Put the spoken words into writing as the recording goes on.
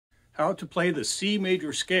how to play the C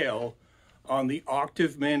major scale on the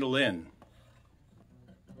octave mandolin.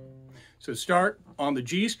 So start on the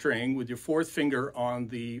G string with your fourth finger on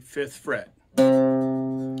the 5th fret.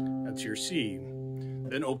 That's your C.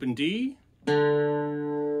 Then open D.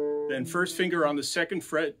 Then first finger on the 2nd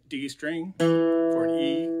fret D string for an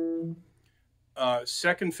E.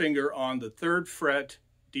 Second finger on the 3rd fret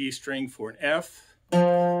D string for an F.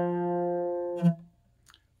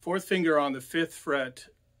 Fourth finger on the 5th fret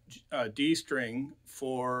D string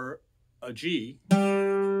for a G.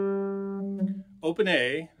 Open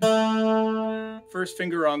A. First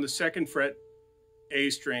finger on the 2nd fret A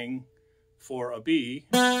string for a B.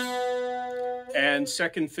 And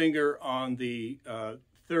second finger on the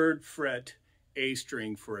 3rd fret A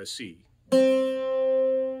string for a C.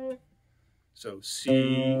 So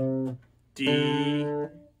C, D,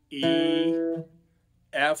 E,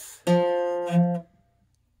 F,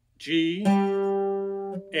 G,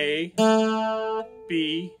 A,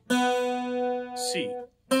 B, C.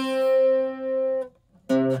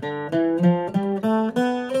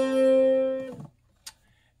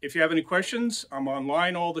 If you have any questions, I'm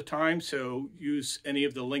online all the time, so use any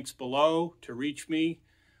of the links below to reach me.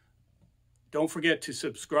 Don't forget to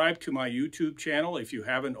subscribe to my YouTube channel if you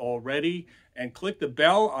haven't already, and click the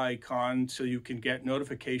bell icon so you can get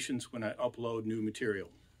notifications when I upload new material.